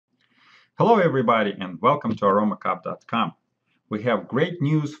Hello, everybody, and welcome to Aromacup.com. We have great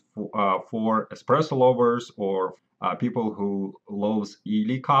news for espresso lovers or people who loves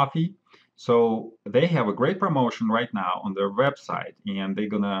illy coffee. So they have a great promotion right now on their website, and they're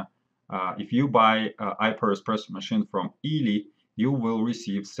gonna, if you buy iperEspresso machine from illy, you will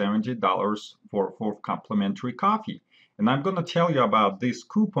receive $70 for complimentary coffee. And I'm gonna tell you about this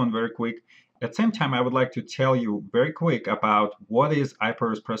coupon very quick. At the same time, I would like to tell you very quick about what is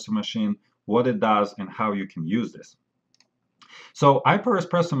iperEspresso machine, what it does, and how you can use this. So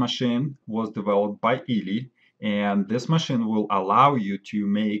iperEspresso machine was developed by illy, and this machine will allow you to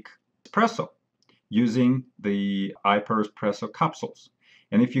make espresso using the iperEspresso capsules.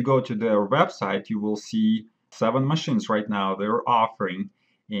 And if you go to their website, you will see 7 machines right now they're offering,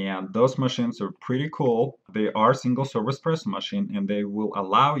 and those machines are pretty cool. They are single serve espresso machine, and they will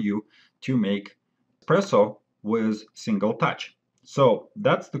allow you to make espresso with single touch. So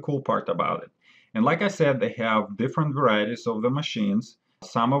that's the cool part about it. And like I said, they have different varieties of the machines.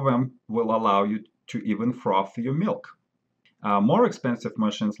 Some of them will allow you to even froth your milk. More expensive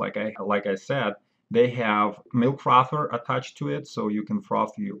machines, like I said, they have milk frother attached to it, so you can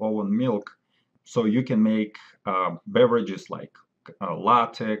froth your own milk. So you can make beverages like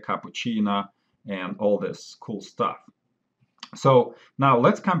latte, cappuccino, and all this cool stuff. So now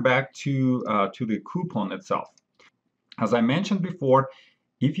let's come back to the coupon itself. As I mentioned before,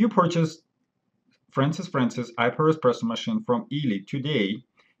 if you purchase Francis iperEspresso machine from illy today,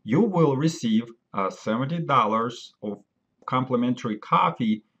 you will receive $70 of complimentary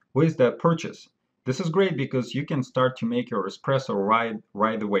coffee with that purchase. This is great because you can start to make your espresso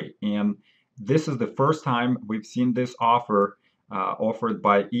right away. And this is the first time we've seen this offer offered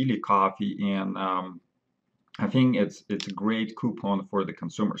by illy Coffee, and I think it's a great coupon for the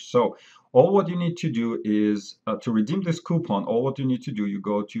consumers. So all what you need to do is to redeem this coupon. All what you need to do, you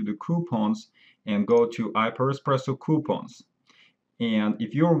go to the coupons and go to iperEspresso coupons. And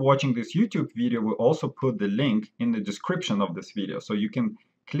if you're watching this YouTube video, we'll also put the link in the description of this video. So you can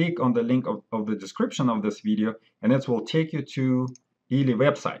click on the link of the description of this video, and it will take you to illy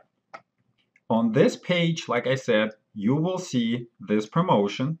website. On this page, like I said, you will see this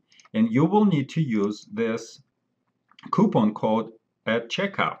promotion, and you will need to use this coupon code at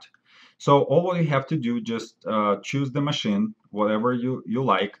checkout. So all what you have to do, just choose the machine, whatever you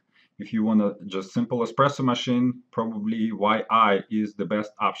like. If you want a just simple espresso machine, probably YI is the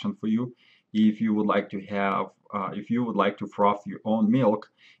best option for you. If you would like to have, if you would like to froth your own milk,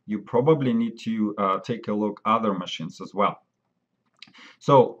 you probably need to take a look other machines as well.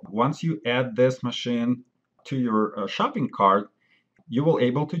 So once you add this machine to your shopping cart, you will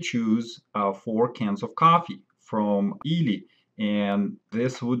able to choose 4 cans of coffee from illy, and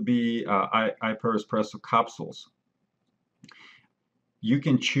this would be iperEspresso capsules. You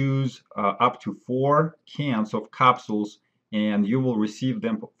can choose up to 4 cans of capsules, and you will receive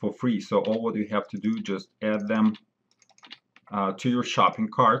them for free. So all what you have to do, just add them to your shopping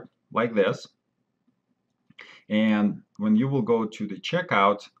cart like this. And when you will go to the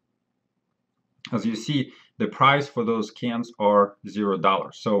checkout, as you see, the price for those cans are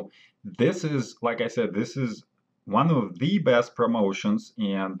 $0. So this is, like I said, this is one of the best promotions.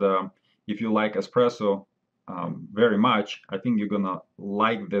 And if you like espresso very much, I think you're gonna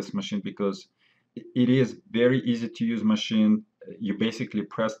like this machine because it is very easy to use machine. You basically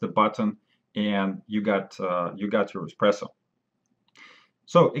press the button and you got your espresso.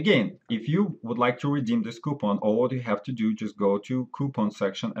 So again, if you would like to redeem this coupon, all what you have to do, just go to coupon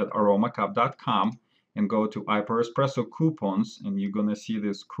section at Aromacup.com and go to iperEspresso coupons, and you're gonna see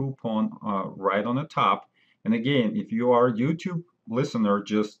this coupon right on the top. And again, if you are a YouTube listener,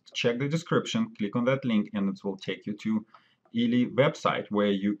 just check the description, click on that link, and it will take you to illy website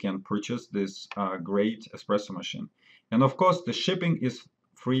where you can purchase this great espresso machine. And of course, the shipping is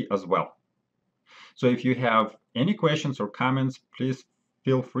free as well. So if you have any questions or comments, please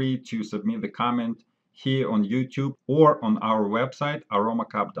feel free to submit the comment here on YouTube or on our website,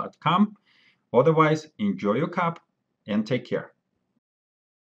 Aromacup.com. Otherwise, enjoy your cup and take care.